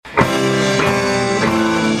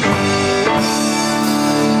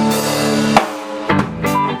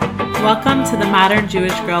Welcome to the Modern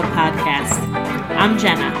Jewish Girl podcast. I'm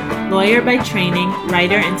Jenna, lawyer by training,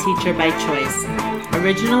 writer and teacher by choice.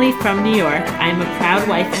 Originally from New York, I am a proud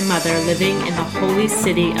wife and mother living in the holy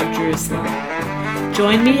city of Jerusalem.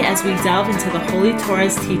 Join me as we delve into the Holy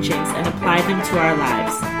Torah's teachings and apply them to our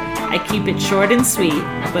lives. I keep it short and sweet,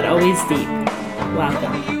 but always deep.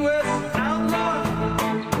 Welcome.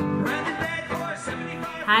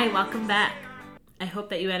 Hi, welcome back. I hope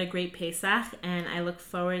that you had a great Pesach, and I look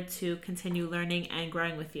forward to continue learning and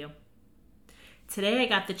growing with you. Today I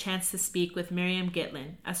got the chance to speak with Miriam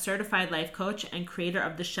Gitlin, a certified life coach and creator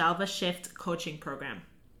of the Shalva Shift coaching program.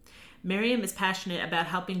 Miriam is passionate about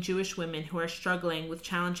helping Jewish women who are struggling with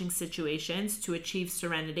challenging situations to achieve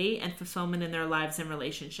serenity and fulfillment in their lives and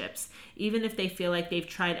relationships, even if they feel like they've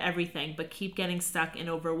tried everything but keep getting stuck in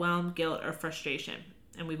overwhelm, guilt, or frustration.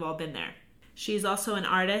 And we've all been there. She is also an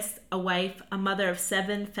artist, a wife, a mother of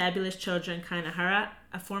 7 fabulous children, Kainahara,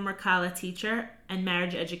 a former Kala teacher and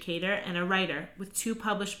marriage educator, and a writer with 2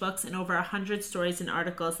 published books and over 100 stories and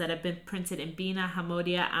articles that have been printed in Bina,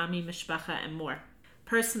 Hamodia, Ami, Mishpacha, and more.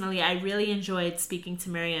 Personally, I really enjoyed speaking to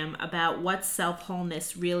Miriam about what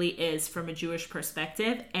self-wholeness really is from a Jewish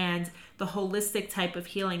perspective and the holistic type of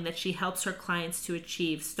healing that she helps her clients to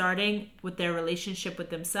achieve, starting with their relationship with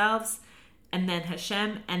themselves, and then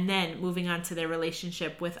Hashem, and then moving on to their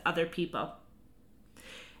relationship with other people.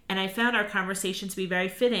 And I found our conversation to be very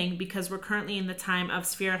fitting because we're currently in the time of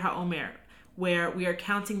Sfirat HaOmer, where we are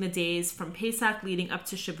counting the days from Pesach leading up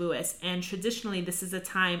to Shavuos. And traditionally, this is a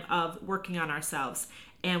time of working on ourselves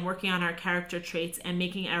and working on our character traits and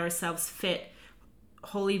making ourselves fit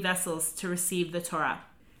holy vessels to receive the Torah.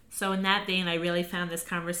 So in that vein, I really found this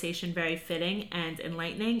conversation very fitting and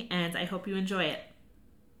enlightening, and I hope you enjoy it.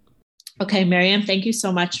 Okay, Miriam, thank you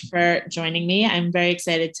so much for joining me. I'm very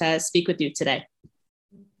excited to speak with you today.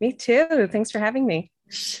 Me too. Thanks for having me.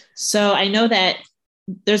 So I know that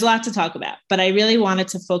there's a lot to talk about, but I really wanted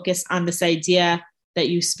to focus on this idea that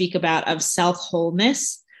you speak about of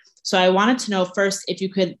self-wholeness. So I wanted to know first if you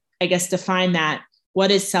could, define that.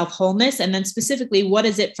 What is self-wholeness? And then specifically, what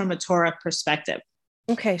is it from a Torah perspective?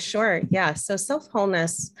 Okay, sure. Yeah. So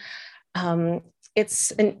self-wholeness,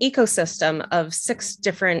 it's an ecosystem of 6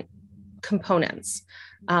 different components.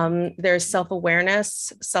 There's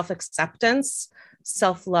self-awareness, self-acceptance,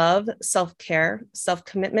 self-love, self-care,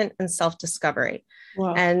 self-commitment, and self-discovery.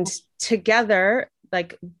 Wow. And together,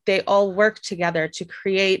 they all work together to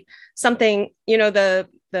create something,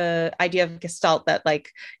 the idea of Gestalt that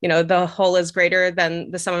the whole is greater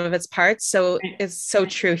than the sum of its parts. So it's so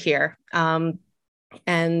true here. And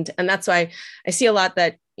that's why I see a lot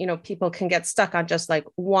that, people can get stuck on just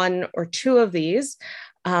 1 or 2 of these.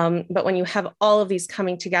 But when you have all of these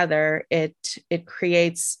coming together, it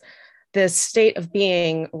creates this state of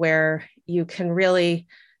being where you can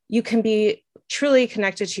be truly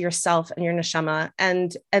connected to yourself and your neshama,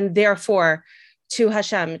 and therefore to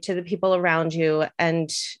Hashem, to the people around you, and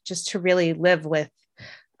just to really live with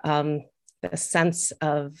the sense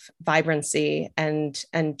of vibrancy and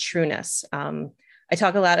trueness. I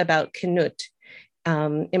talk a lot about kenut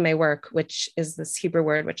in my work, which is this Hebrew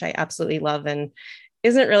word, which I absolutely love and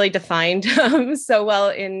isn't really defined so well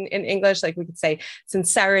in English. We could say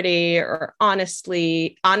sincerity or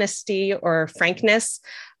honesty or frankness.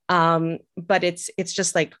 But it's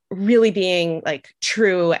just really being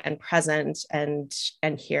true and present and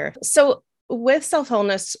here. So with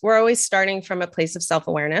self-wholeness, we're always starting from a place of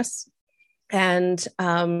self-awareness. And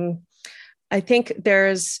I think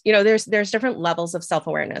there's different levels of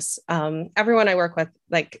self-awareness. Everyone I work with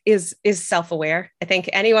is self-aware. I think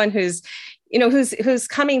anyone who's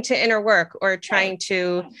coming to inner work or trying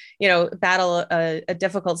to, battle a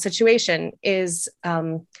difficult situation is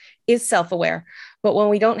self-aware. But when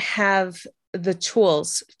we don't have the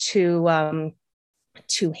tools to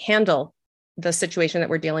handle the situation that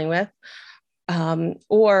we're dealing with,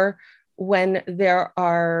 or when there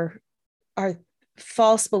are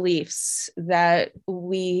false beliefs that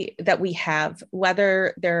we have,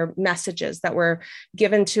 whether they're messages that were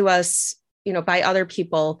given to us, by other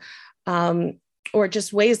people, or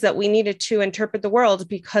just ways that we needed to interpret the world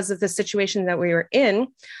because of the situation that we were in,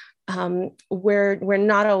 we're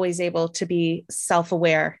not always able to be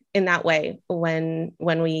self-aware in that way when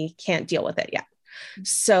we can't deal with it yet.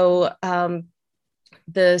 So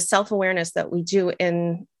the self-awareness that we do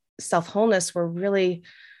in self-wholeness, we're really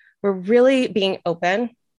being open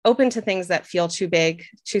to things that feel too big,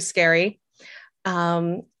 too scary,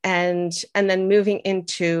 and then moving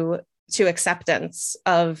into acceptance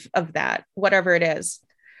of that, whatever it is.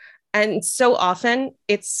 And so often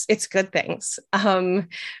it's good things.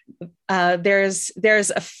 There's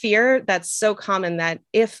a fear that's so common that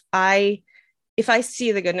if I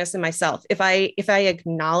see the goodness in myself, if I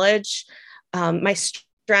acknowledge my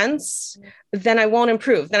strengths, then I won't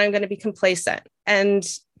improve. Then I'm going to be complacent, and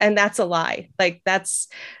that's a lie. Like that's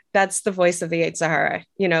the voice of the Yetzer Hara,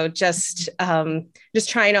 just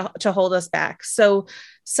trying to hold us back. So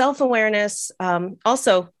self-awareness,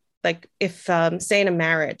 also, like if say in a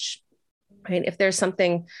marriage, right, if there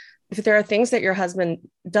are things that your husband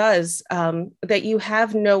does that you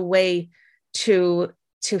have no way to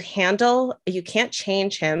handle, you can't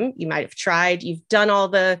change him. You might have tried, you've done all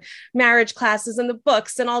the marriage classes and the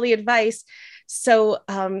books and all the advice. So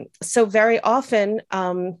very often,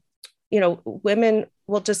 women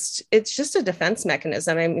will it's just a defense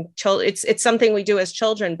mechanism. I mean, it's something we do as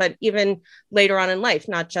children, but even later on in life,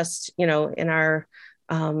 not just, in our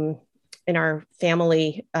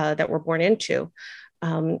family that we're born into,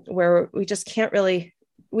 where we just can't really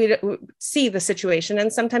we see the situation,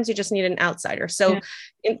 and sometimes you just need an outsider. So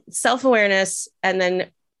in self-awareness, and then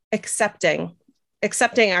accepting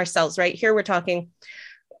ourselves, right? Here we're talking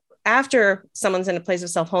after someone's in a place of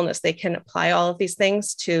self-wholeness, they can apply all of these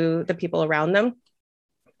things to the people around them.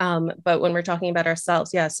 But when we're talking about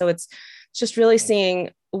ourselves, so it's just really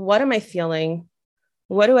seeing, what am I feeling?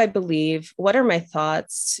 What do I believe? What are my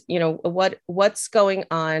thoughts? What's going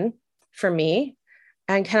on for me?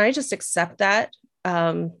 And can I just accept that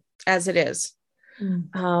as it is?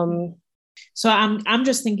 So I'm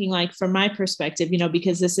just thinking, like, from my perspective,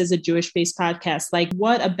 because this is a Jewish-based podcast, like,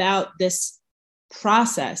 what about this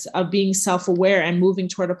process of being self-aware and moving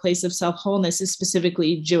toward a place of self-wholeness is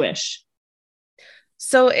specifically Jewish?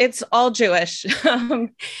 So it's all Jewish.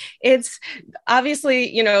 It's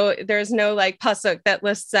obviously, there's no like pasuk that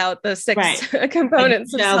lists out the 6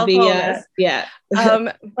 components of self-wholeness.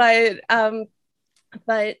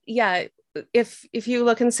 But yeah, if you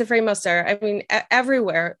look in Sifrei Moser, I mean,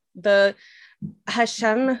 everywhere the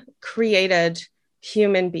Hashem created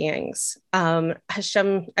human beings.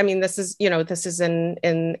 Hashem, I mean, this is in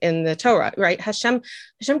the Torah, right? Hashem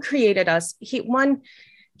created us.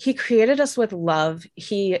 He created us with love.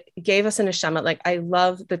 He gave us a neshama. Like, I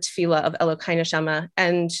love the tefillah of Elokai neshama.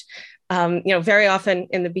 And, very often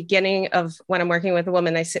in the beginning of when I'm working with a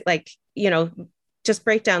woman, I say, like, just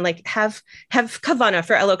break down, like, have kavana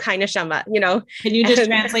for Elokai neshama, Can you just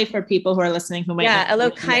translate for people who are listening who might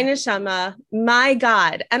Elokai neshama, my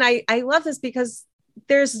God. And I love this because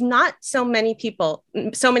there's not so many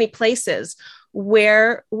places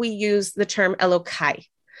where we use the term Elokai.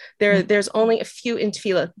 There's only a few in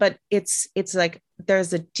tefillah, but it's like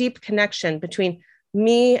there's a deep connection between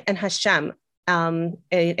me and Hashem, an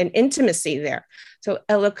intimacy there. So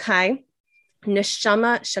Elokai,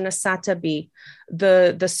 neshama shenasata bi,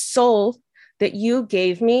 the soul that you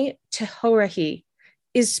gave me, tehorahi,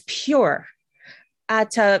 is pure.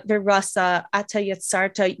 Ata virasa, ata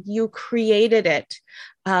yatsarta, you created it,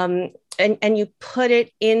 and you put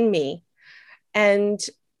it in me, and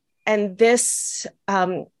this,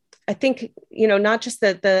 I think, not just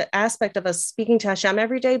the aspect of us speaking to Hashem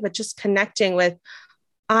every day, but just connecting with,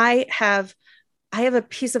 I have a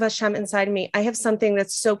piece of Hashem inside of me. I have something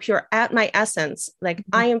that's so pure at my essence. Like,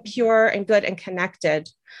 I am pure and good and connected.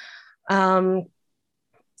 And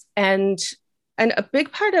a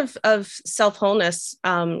big part of self-wholeness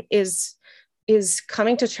is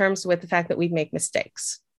coming to terms with the fact that we make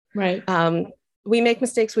mistakes. Right. We make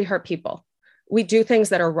mistakes. We hurt people. We do things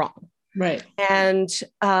that are wrong. Right. And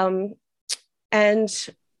I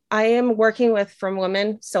am working with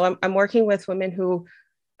women. So I'm working with women who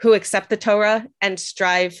accept the Torah and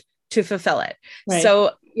strive to fulfill it. Right.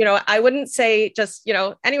 So, I wouldn't say just,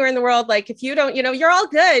 anywhere in the world, like, if you don't, you're all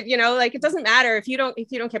good, like, it doesn't matter if you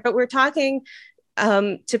don't care, but we're talking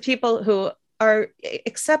to people who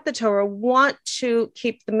accept the Torah, want to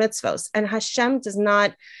keep the mitzvos, and Hashem does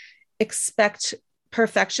not expect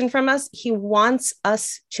perfection from us. He wants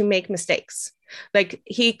us to make mistakes. Like,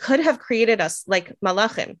 he could have created us like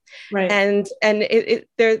malachim, right? And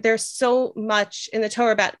there's so much in the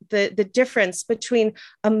Torah about the difference between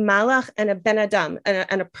a malach and a ben adam,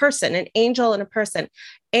 and a person, an angel and a person.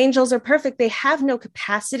 Angels are perfect; they have no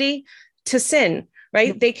capacity to sin,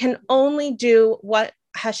 right? They can only do what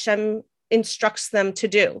Hashem instructs them to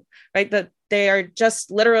do, right? That they are just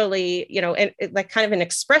literally, like kind of an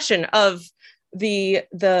expression of the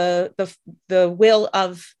will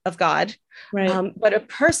of God. Right. But a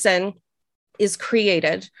person is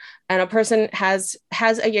created, and a person has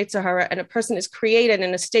a Yetzer Hara, and a person is created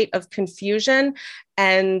in a state of confusion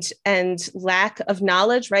and lack of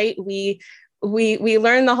knowledge, right? we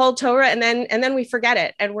learn the whole Torah and then we forget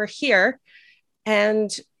it, and we're here.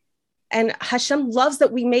 And Hashem loves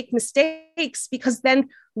that we make mistakes, because then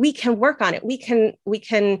we can work on it. We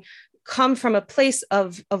can come from a place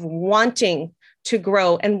of wanting to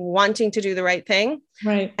grow and wanting to do the right thing.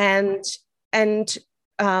 Right. And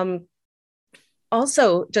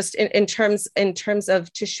also just in terms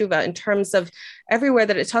of teshuva, in terms of everywhere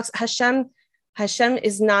that it talks, Hashem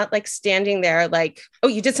is not like standing there like, oh,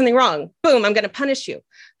 you did something wrong, boom, I'm going to punish you.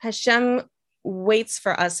 Hashem waits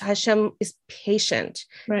for us. Hashem is patient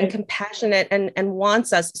and compassionate and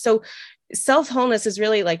wants us. So self-wholeness is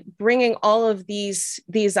really like bringing all of these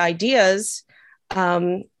ideas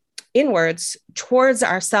inwards towards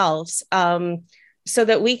ourselves, so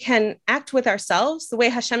that we can act with ourselves the way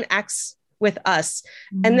Hashem acts with us.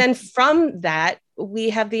 Mm-hmm. And then from that,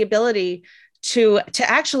 we have the ability to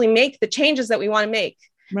actually make the changes that we want to make.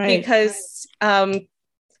 Right. Because,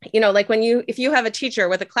 like if you have a teacher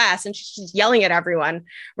with a class and she's yelling at everyone,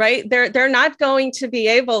 right, they're not going to be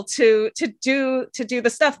able to do the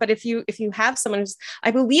stuff. But if you have someone who's,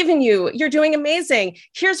 I believe in you, you're doing amazing,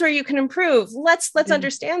 here's where you can improve, let's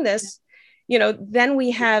understand this, then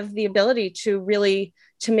we have the ability to really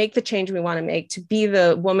to make the change we want to make, to be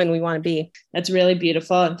the woman we want to be. That's really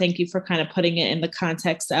beautiful. And thank you for kind of putting it in the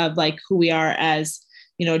context of like who we are as,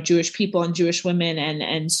 Jewish people and Jewish women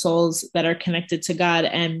and souls that are connected to God.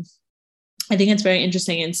 And I think it's very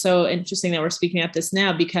interesting, and so interesting that we're speaking about this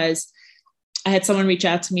now, because I had someone reach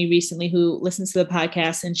out to me recently who listens to the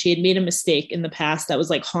podcast, and she had made a mistake in the past that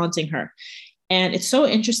was like haunting her. And it's so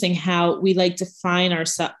interesting how we like define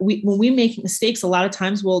ourselves. When we make mistakes, a lot of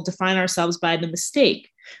times we'll define ourselves by the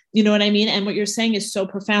mistake. You know what I mean? And what you're saying is so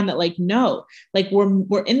profound that like, no, like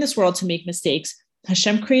we're in this world to make mistakes.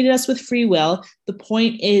 Hashem created us with free will. The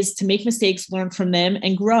point is to make mistakes, learn from them,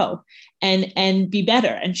 and grow and be better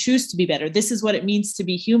and choose to be better. This is what it means to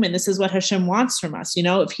be human. This is what Hashem wants from us.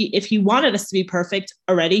 If he wanted us to be perfect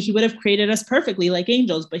already, he would have created us perfectly like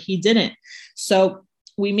angels, but he didn't. So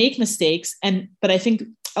we make mistakes. But I think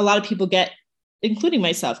a lot of people including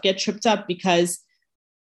myself, get tripped up because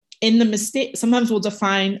in the mistake, sometimes we'll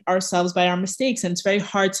define ourselves by our mistakes. And it's very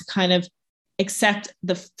hard to kind of accept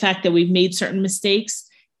the fact that we've made certain mistakes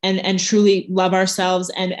and truly love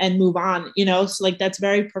ourselves and move on, so like that's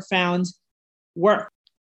very profound work.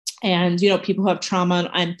 And, people who have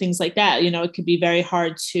trauma and things like that, it could be very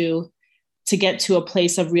hard to get to a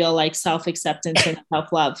place of real like self-acceptance and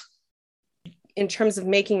self-love. In terms of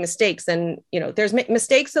making mistakes, and there's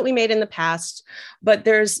mistakes that we made in the past, but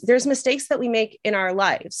there's mistakes that we make in our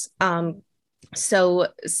lives. So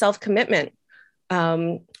self-commitment,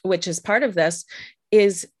 which is part of this,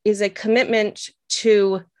 is a commitment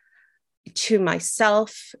to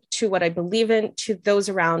myself, to what I believe in, to those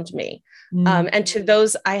around me, and to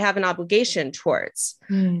those I have an obligation towards.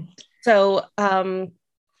 So,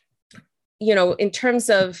 in terms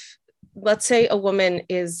of, let's say a woman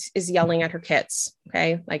is yelling at her kids,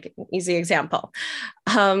 okay, like an easy example.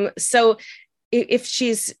 So if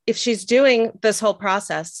she's doing this whole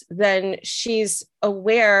process, then she's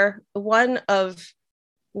aware, one, of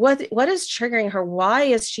what is triggering her. Why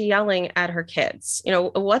is she yelling at her kids?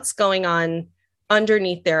 What's going on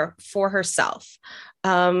underneath there for herself?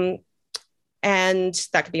 And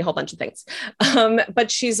that could be a whole bunch of things.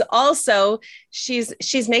 But she's also,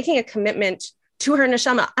 she's making a commitment to her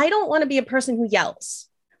neshama. I don't want to be a person who yells,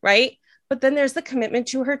 right? But then there's the commitment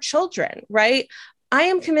to her children, right? I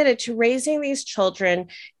am committed to raising these children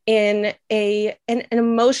in an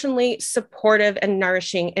emotionally supportive and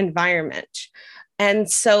nourishing environment. And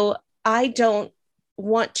so I don't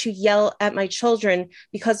want to yell at my children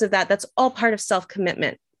because of that. That's all part of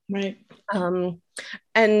self-commitment. Right.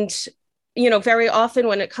 And, very often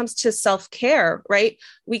when it comes to self-care, right,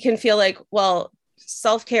 we can feel like, well,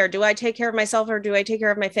 self-care, do I take care of myself or do I take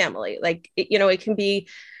care of my family? Like, it can be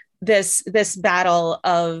this battle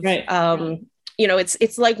of, right.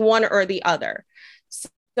 It's like one or the other.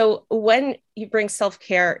 So when you bring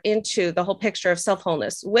self-care into the whole picture of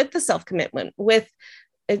self-wholeness with the self-commitment, with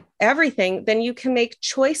everything, then you can make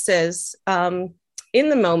choices in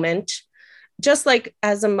the moment. Just like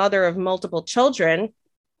as a mother of multiple children,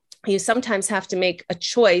 you sometimes have to make a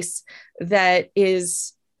choice that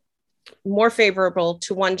is more favorable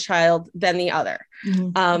to one child than the other.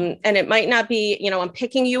 Mm-hmm. And it might not be, I'm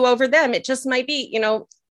picking you over them. It just might be,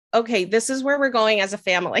 okay, this is where we're going as a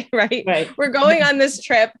family, right? We're going on this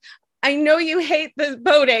trip. I know you hate the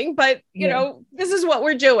boating, but this is what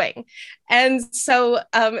we're doing. And so,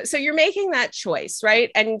 so you're making that choice,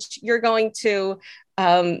 right? And you're going to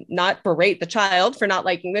not berate the child for not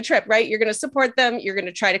liking the trip, right? You're going to support them. You're going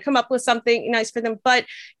to try to come up with something nice for them, but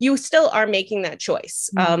you still are making that choice.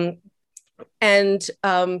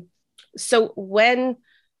 So when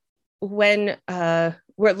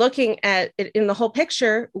we're looking at it in the whole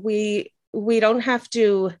picture, we don't have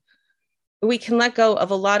to, we can let go of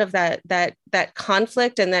a lot of that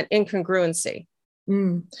conflict and that incongruency.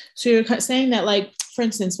 So you're saying that, like, for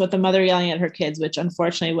instance, with the mother yelling at her kids, which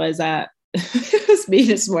unfortunately was it was me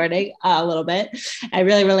this morning a little bit. I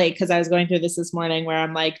really relate, because I was going through this morning where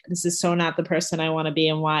I'm like, this is so not the person I want to be.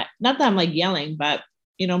 And why, not that I'm like yelling, but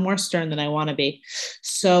more stern than I want to be.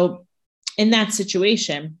 So in that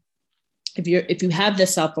situation, if you have the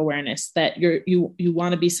self-awareness that you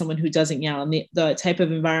want to be someone who doesn't yell, and the type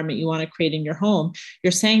of environment you want to create in your home,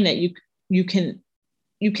 you're saying that you can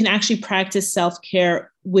actually practice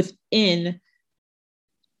self-care within,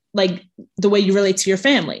 like, the way you relate to your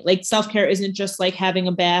family. Like, self-care isn't just like having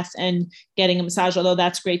a bath and getting a massage, although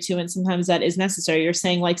that's great too. And sometimes that is necessary. You're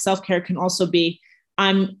saying, like, self-care can also be,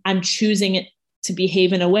 I'm choosing it to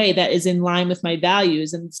behave in a way that is in line with my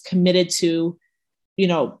values and it's committed to,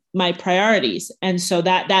 my priorities. And so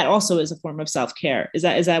that also is a form of self-care. Is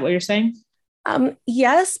that what you're saying?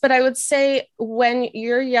 Yes, but I would say when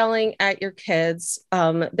you're yelling at your kids,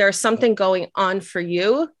 there's something going on for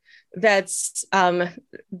you that's been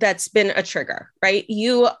a trigger, right?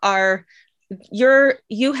 You have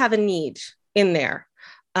a need in there,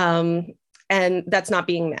 and that's not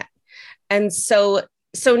being met. And so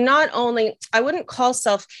not only, I wouldn't call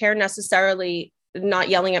self-care necessarily not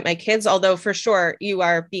yelling at my kids, although for sure you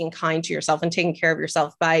are being kind to yourself and taking care of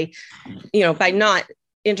yourself by not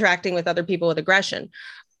interacting with other people with aggression.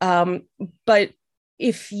 But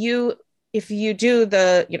if you do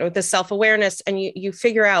the self-awareness and you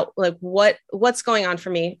figure out, like, what's going on for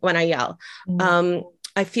me when I yell,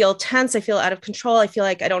 I feel tense, I feel out of control, I feel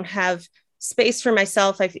like I don't have space for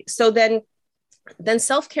myself. So then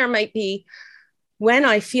self-care might be, when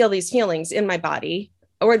I feel these feelings in my body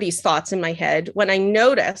or these thoughts in my head, when I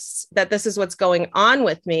notice that this is what's going on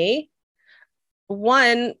with me,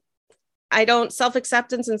 one, I don't,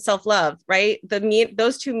 self-acceptance and self-love, right?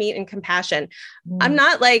 Those two meet in compassion. I'm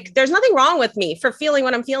not like, there's nothing wrong with me for feeling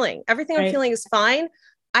what I'm feeling. Everything I'm feeling is fine.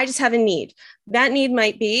 I just have a need. That need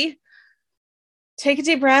might be, take a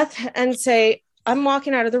deep breath and say, I'm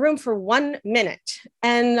walking out of the room for 1 minute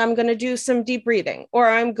and I'm going to do some deep breathing, or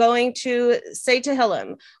I'm going to say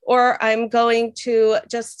Tehillim, or I'm going to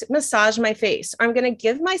just massage my face. Or I'm going to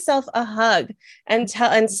give myself a hug and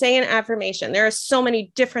say an affirmation. There are so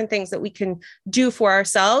many different things that we can do for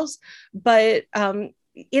ourselves, but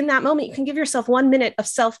in that moment, you can give yourself 1 minute of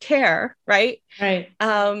self-care, right? Right.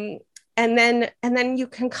 And then you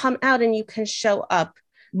can come out and you can show up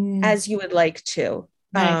as you would like to.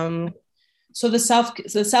 Right. So the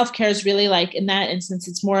self-care is really, like, in that instance,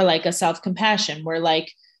 it's more like a self-compassion, where,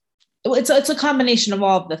 like, it's a combination of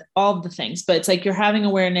all of the things, but it's like you're having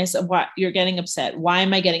awareness of what you're getting upset. Why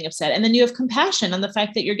am I getting upset? And then you have compassion on the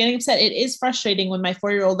fact that you're getting upset. It is frustrating when my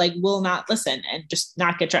 4-year-old, like, will not listen and just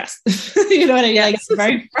not get dressed. You know what I mean? Like, it's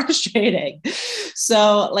very frustrating.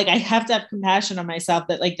 So, like, I have to have compassion on myself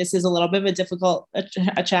that, like, this is a little bit of a difficult,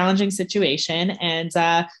 a challenging situation. And,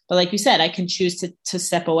 but like you said, I can choose to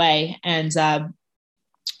step away and,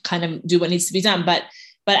 kind of do what needs to be done. But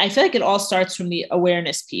I feel like it all starts from the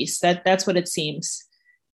awareness piece. That's what it seems.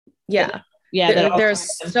 Yeah.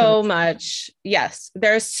 There's so much. Yes.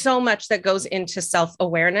 There's so much that goes into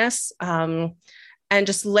self-awareness, and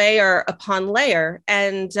just layer upon layer.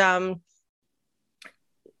 And,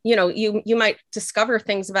 you might discover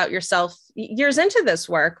things about yourself years into this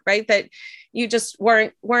work, right? That you just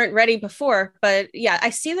weren't ready before. But yeah,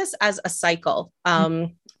 I see this as a cycle.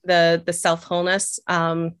 The self-wholeness.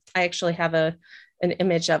 I actually have an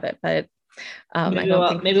image of it, but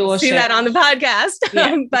maybe we'll see that on the podcast.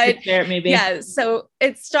 Yeah, but share it maybe. Yeah, so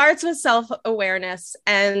it starts with self-awareness,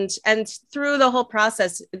 and through the whole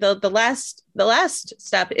process, the last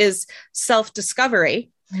step is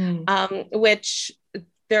self-discovery, which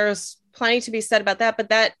there's plenty to be said about that, but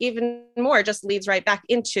that even more just leads right back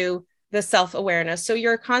into the self-awareness. So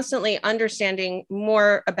you're constantly understanding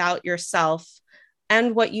more about yourself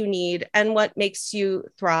and what you need and what makes you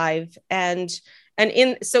thrive. And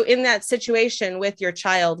in that situation with your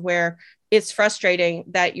child where it's frustrating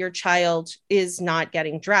that your child is not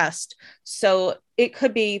getting dressed. So it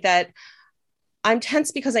could be that I'm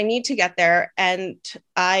tense because I need to get there. And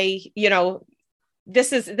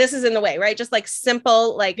this is in the way, right? Just like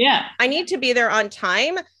simple, like, yeah, I need to be there on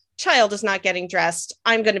time. Child is not getting dressed.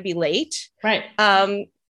 I'm going to be late. Right.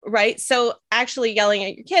 Right. So actually yelling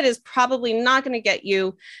at your kid is probably not going to get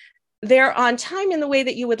you they're on time in the way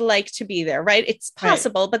that you would like to be there, right? It's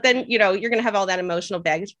possible, right. But then, you're going to have all that emotional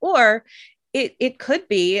baggage. Or it could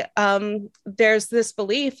be, there's this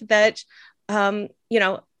belief that,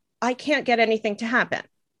 I can't get anything to happen.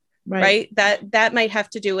 Right. That might have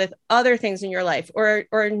to do with other things in your life, or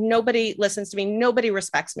nobody listens to me. Nobody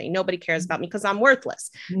respects me. Nobody cares about me because I'm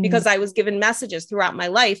worthless, because I was given messages throughout my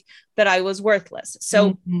life that I was worthless.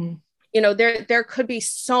 So, there could be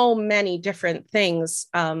so many different things.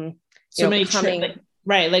 So many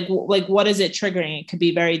right. Like what is it triggering? It could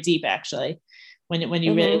be very deep, actually, when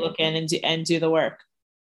you really look in and do the work.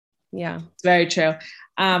 Yeah, it's very true.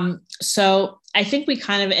 So I think we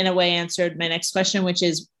kind of, in a way, answered my next question, which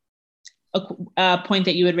is a point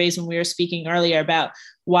that you had raised when we were speaking earlier about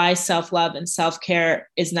why self-love and self-care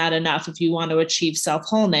is not enough if you want to achieve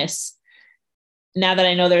self-wholeness. Now that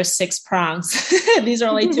I know there's 6 prongs, these are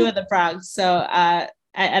only 2 of the prongs. So I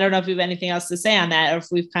don't know if you have anything else to say on that, or if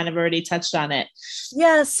we've kind of already touched on it.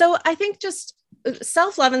 Yeah. So I think just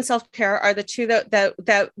self-love and self-care are the 2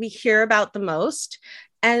 that we hear about the most.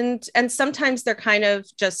 And sometimes they're kind of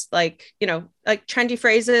just like, like trendy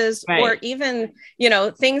phrases, right. Or even,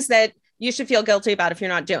 things that you should feel guilty about if you're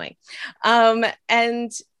not doing. And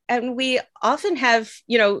we often have,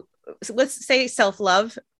 let's say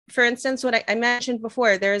self-love, for instance, what I mentioned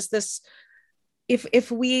before, there's this,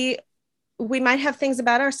 if we might have things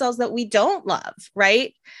about ourselves that we don't love.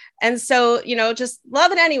 Right. And so, just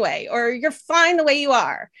love it anyway, or you're fine the way you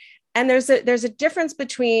are. And there's a difference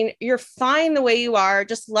between you're fine the way you are,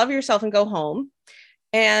 just love yourself and go home.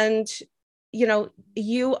 And,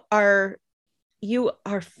 you are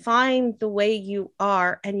fine the way you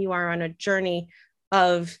are, and you are on a journey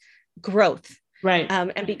of growth, right?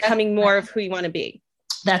 And becoming more of who you want to be.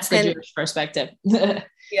 That's the Jewish perspective.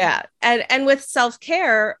 Yeah. And with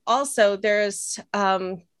self-care also, there's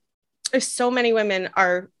so many women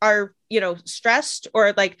are stressed,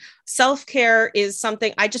 or like self-care is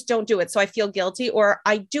something I just don't do it, so I feel guilty, or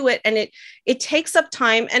I do it and it takes up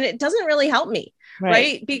time and it doesn't really help me.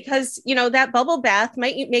 Right. Because, that bubble bath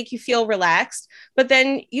might make you feel relaxed, but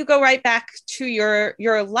then you go right back to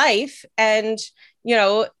your life and,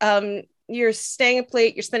 you're staying up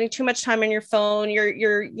late, you're spending too much time on your phone,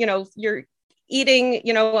 you're eating,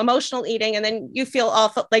 emotional eating, and then you feel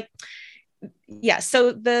awful. Like, yeah.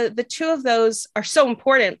 So the 2 of those are so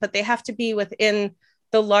important, but they have to be within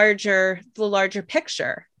the larger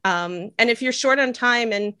picture. And if you're short on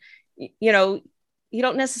time and, you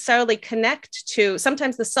don't necessarily connect to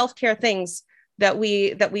sometimes the self-care things that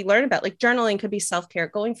we learn about, like journaling could be self-care,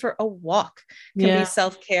 going for a walk can be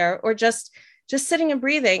self-care, or just sitting and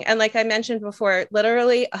breathing. And like I mentioned before,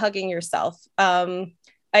 literally hugging yourself.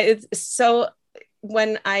 So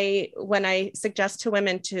when I suggest to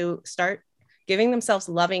women to start giving themselves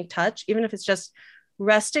loving touch, even if it's just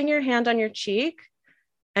resting your hand on your cheek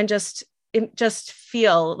and just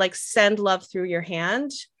feel like send love through your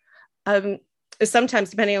hand. Sometimes,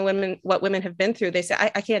 depending on what women have been through, they say,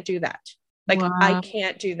 I can't do that. Like, wow. I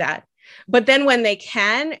can't do that. But then when they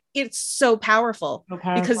can, it's so powerful.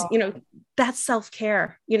 Because, that's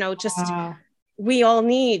self-care, just, wow. We all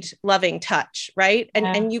need loving touch. Right.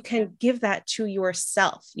 And you can give that to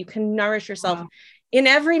yourself. You can nourish yourself in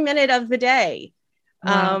every minute of the day.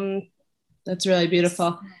 Wow. That's really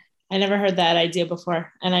beautiful. I never heard that idea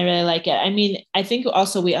before, and I really like it. I mean, I think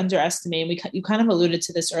also we underestimate, you kind of alluded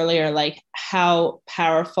to this earlier, like how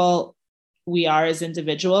powerful we are as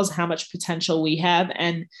individuals, how much potential we have,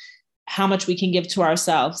 and how much we can give to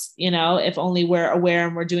ourselves, if only we're aware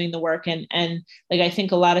and we're doing the work. And like, I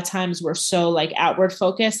think a lot of times we're so like outward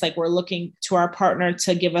focused, like we're looking to our partner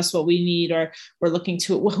to give us what we need, or we're looking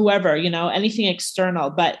to whoever, anything external,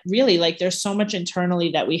 but really like there's so much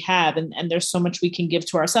internally that we have, and there's so much we can give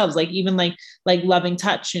to ourselves. Like even like loving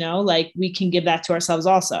touch, like we can give that to ourselves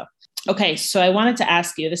also. Okay. So I wanted to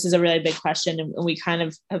ask you, this is a really big question, and we kind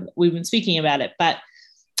of we've been speaking about it, but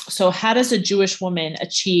so how does a Jewish woman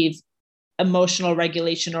achieve emotional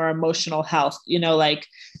regulation or emotional health, like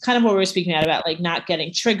kind of what we were speaking about, like not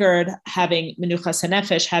getting triggered, having menuchas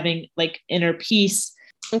hanefesh, having like inner peace.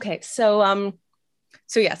 Okay. So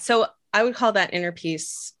I would call that inner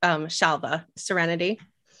peace, shalva, serenity.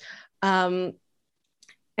 And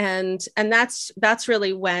that's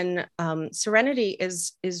really when, serenity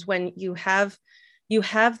is when you have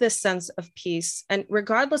this sense of peace, and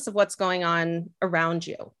regardless of what's going on around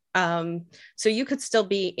you. So you could still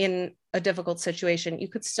be in a difficult situation. You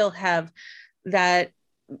could still have that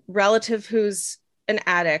relative who's an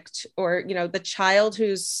addict, or, the child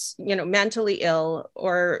who's, mentally ill,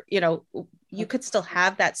 or, you could still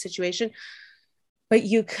have that situation, but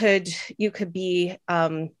you could be,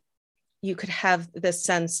 you could have this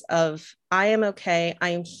sense of, I am okay, I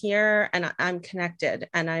am here, and I'm connected,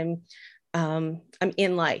 and I'm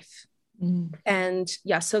in life. And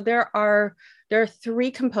yeah, so there are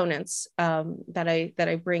three components that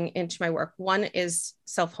I bring into my work. One is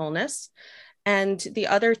self-wholeness, and the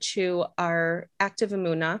other two are active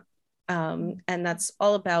emunah, and that's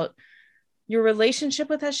all about your relationship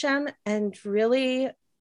with Hashem, and really,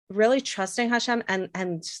 really trusting Hashem,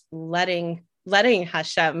 and letting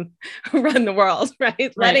Hashem run the world,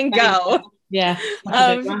 right? Letting go. Yeah.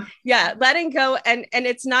 Letting go. And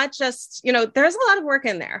it's not just, there's a lot of work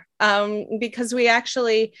in there, because we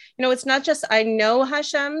actually, it's not just, I know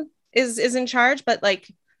Hashem is in charge, but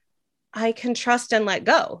like, I can trust and let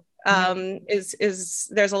go. There's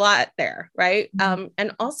a lot there, right?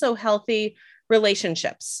 And also healthy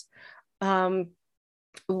relationships,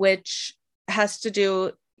 which has to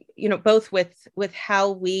do, both with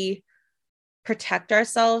how we protect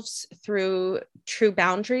ourselves through true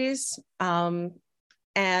boundaries,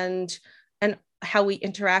 and how we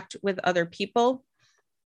interact with other people.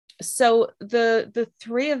 So the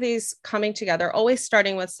three of these coming together, always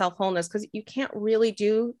starting with self-wholeness, because you can't really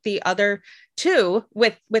do the other two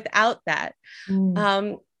without that.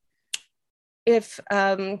 Okay,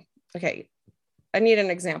 I need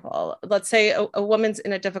an example. Let's say a woman's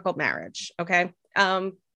in a difficult marriage. Okay.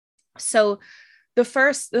 So the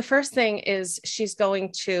first thing is she's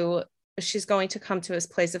going to come to this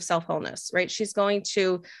place of self-wholeness, right? She's going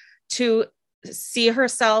to see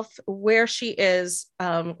herself where she is,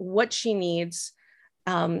 what she needs,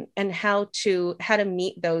 and how to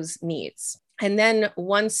meet those needs. And then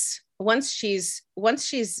once she's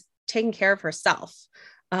taken care of herself,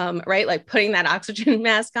 right, like putting that oxygen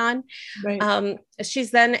mask on, right.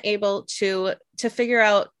 She's then able to figure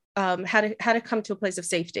out how to come to a place of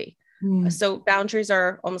safety. So boundaries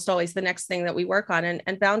are almost always the next thing that we work on,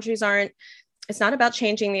 and boundaries it's not about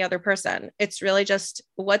changing the other person. It's really just,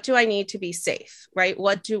 what do I need to be safe, right?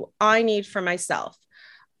 What do I need for myself?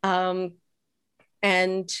 And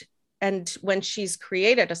when she's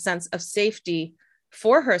created a sense of safety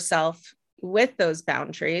for herself with those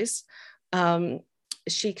boundaries,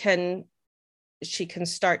 she can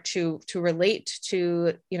start to relate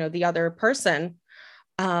to, the other person,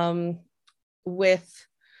 with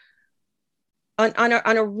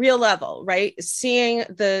on a real level, right? Seeing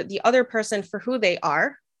the other person for who they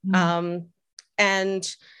are,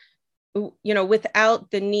 and without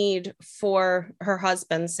the need for her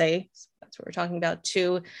husband, say, that's what we're talking about,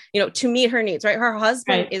 to meet her needs, right? Her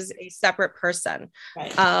husband is a separate person.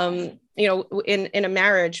 Right. In a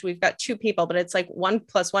marriage, we've got two people, but it's like 1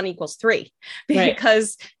 + 1 = 3,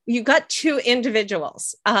 because you've got two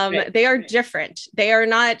individuals. They are different. They are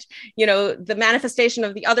not, the manifestation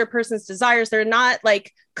of the other person's desires. They're not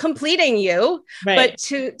like completing you, but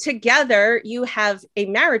together you have a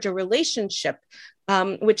marriage, a relationship,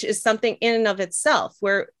 which is something in and of itself,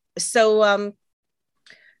 where, so,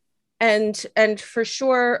 and for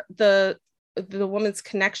sure, the woman's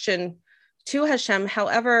connection to Hashem.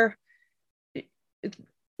 However,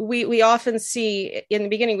 we often see in the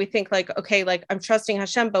beginning, we think like, okay, like I'm trusting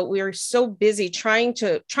Hashem, but we're so busy trying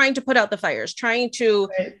to put out the fires, trying to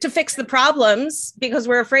fix the problems, because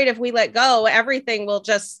we're afraid if we let go, everything will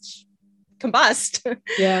just combust.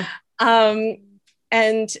 Yeah. And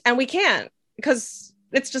we can't, because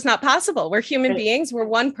it's just not possible. We're human beings. We're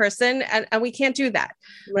one person, and we can't do that.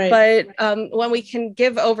 Right. But when we can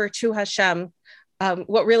give over to Hashem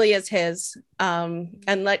what really is his, and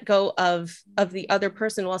let go of the other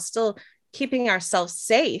person while still keeping ourselves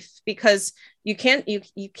safe, because you can't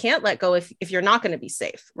let go if you're not going to be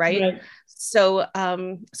safe. Right. So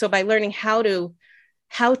by learning how to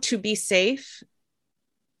be safe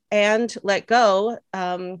and let go,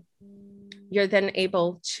 you're then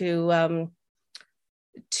able to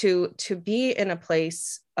be in a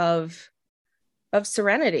place of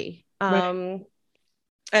serenity. And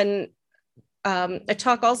I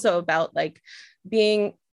talk also about like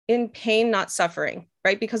being in pain, not suffering,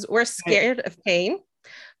 right? Because we're scared of pain,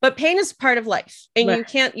 but pain is part of life, and you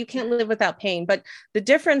can't live without pain. But the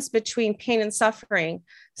difference between pain and suffering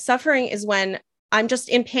is when I'm just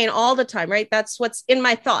in pain all the time, right? That's what's in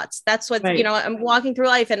my thoughts. That's what, I'm walking through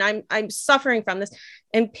life and I'm suffering from this.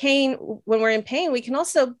 And pain, when we're in pain, we can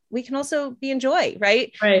also be in joy,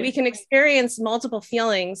 right? We can experience multiple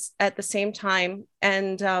feelings at the same time.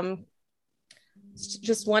 And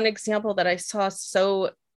just one example that I saw,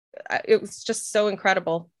 it was just so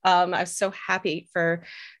incredible. I was so happy for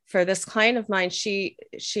this client of mine. She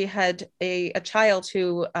had a child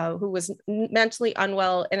who was mentally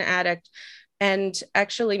unwell, an addict, and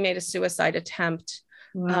actually made a suicide attempt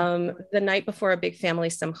the night before a big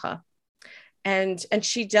family simcha. and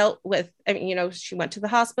she dealt with, I mean, she went to the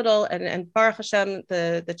hospital, and Baruch Hashem,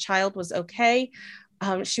 the child was okay.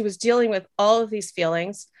 She was dealing with all of these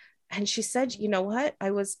feelings. And she said, you know what?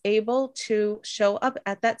 I was able to show up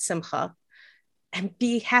at that simcha and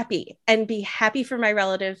be happy for my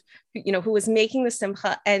relative, who was making the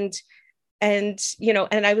simcha, and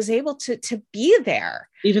I was able to be there.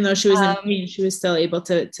 Even though she was in pain, she was still able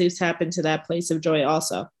to tap into that place of joy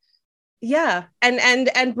also. Yeah.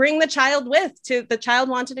 And bring the child the child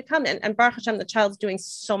wanted to come, and Baruch Hashem, the child's doing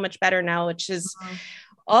so much better now, which is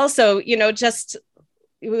also, just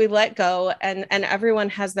we let go, and everyone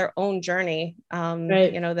has their own journey,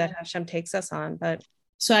 right. That Hashem takes us on. But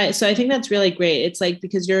so I think that's really great. It's like,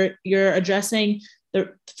 because you're addressing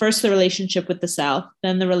the relationship with the self,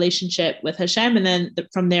 then the relationship with Hashem, and then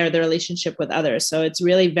from there, the relationship with others. So it's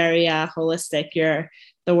really very holistic,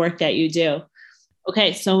 the work that you do.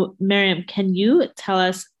 Okay. So Miriam, can you tell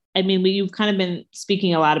us, I mean, you've kind of been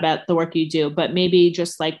speaking a lot about the work you do, but maybe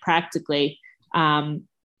just like practically,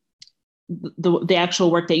 the actual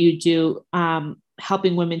work that you do,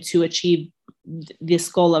 helping women to achieve this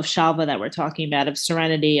goal of shalva that we're talking about, of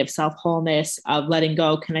serenity, of self-wholeness, of letting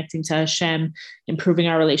go, connecting to Hashem, improving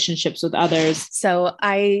our relationships with others. So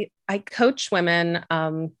I coach women.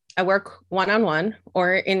 I work one-on-one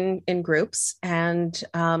or in groups, and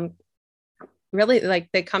really, like,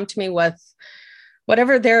 they come to me with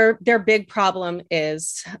whatever their big problem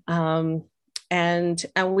is. And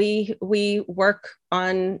we work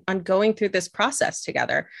on going through this process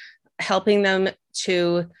together, helping them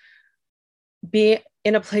to be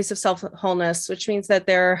in a place of self-wholeness, which means that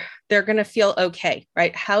they're going to feel okay,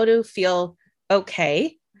 right? How to feel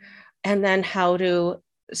okay, and then how to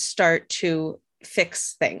start to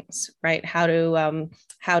fix things, right? How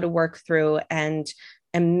to work through and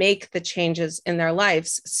make the changes in their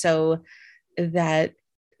lives so that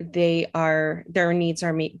their needs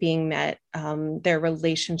are being met, their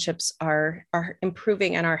relationships are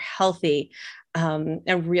improving and are healthy,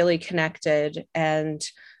 and really connected, and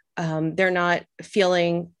they're not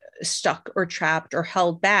feeling stuck or trapped or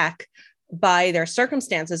held back by their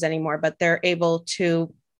circumstances anymore, but they're able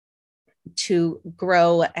to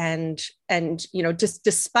grow and just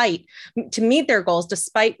to meet their goals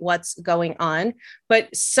despite what's going on.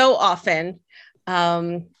 But so often,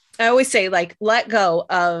 I always say, like, let go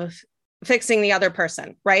of fixing the other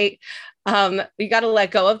person, right? You got to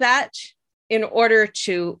let go of that in order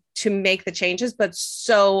to make the changes. But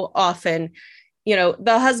so often,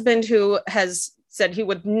 the husband who has said he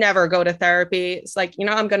would never go to therapy, it's like,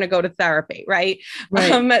 I'm going to go to therapy, right?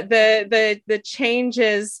 The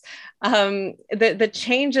changes, the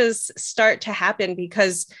changes start to happen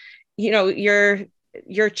because,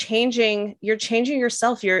 you're changing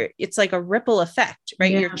yourself. It's like a ripple effect,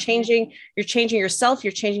 right? Yeah. You're changing yourself.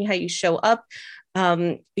 You're changing how you show up.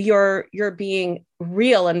 You're being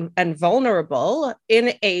real and vulnerable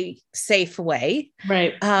in a safe way.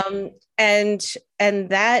 Right. And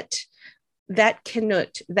that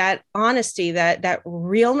canut, that honesty, that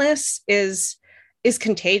realness is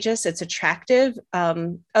contagious. It's attractive.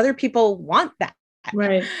 Other people want that.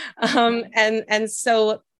 Right.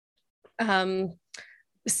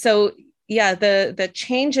 So yeah, the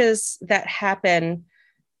changes that happen,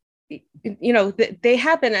 they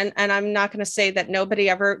happen, and I'm not going to say that nobody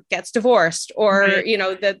ever gets divorced or, right.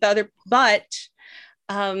 The other, but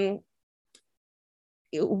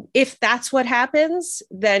if that's what happens,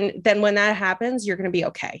 then when that happens, you're going to be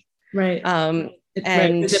okay. Right. It's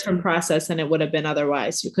a different process than it would have been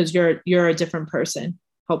otherwise, because you're a different person,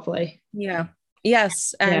 hopefully. Yeah.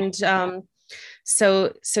 Yes. And,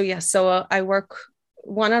 so I work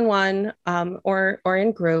one-on-one, or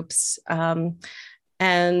in groups.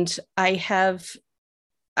 And I have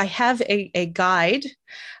a guide.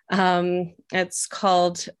 It's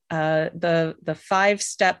called, the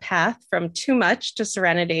 5-step path from too much to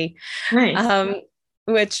serenity. Nice.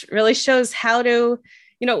 Which really shows how to,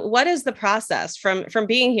 what is the process from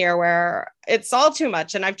being here where it's all too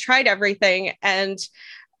much and I've tried everything and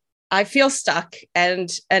I feel stuck and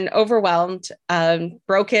overwhelmed,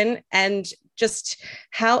 broken, and just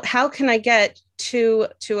how can I get to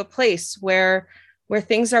a place where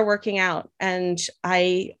things are working out and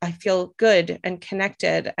I feel good and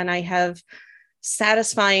connected and I have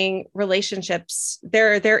satisfying relationships.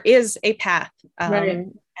 There is a path. Right.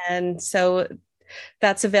 And so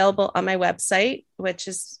that's available on my website, which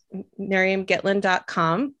is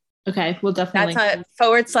miriamgitlin.com. Okay. We'll definitely. That's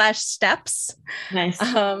 /steps. Nice.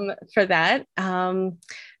 For that.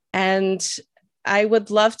 And I would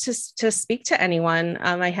love to speak to anyone.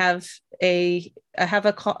 I have a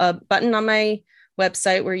button on my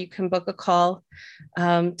website where you can book a call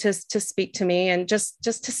to speak to me, and just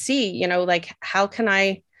to see, like, how can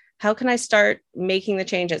I start making the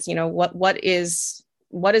changes? What is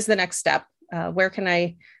the next step? Where can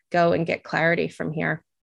I go and get clarity from here?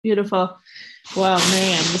 Beautiful. Well,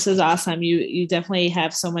 Miriam, this is awesome. You definitely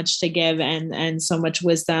have so much to give and so much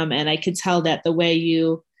wisdom. And I could tell that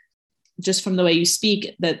just from the way you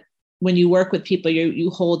speak, that when you work with people, you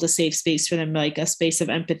hold a safe space for them, like a space of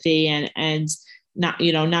empathy and not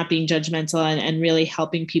being judgmental and really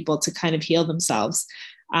helping people to kind of heal themselves,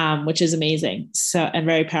 which is amazing. So, and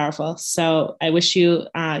very powerful. So I wish you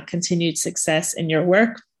continued success in your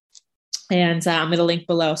work. And I'm going to link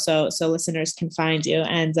below so listeners can find you.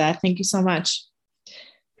 And thank you so much.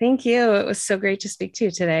 Thank you. It was so great to speak to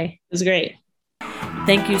you today. It was great.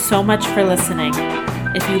 Thank you so much for listening.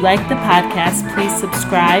 If you like the podcast, please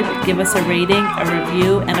subscribe, give us a rating, a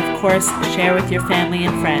review, and of course, share with your family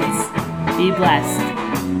and friends. Be blessed.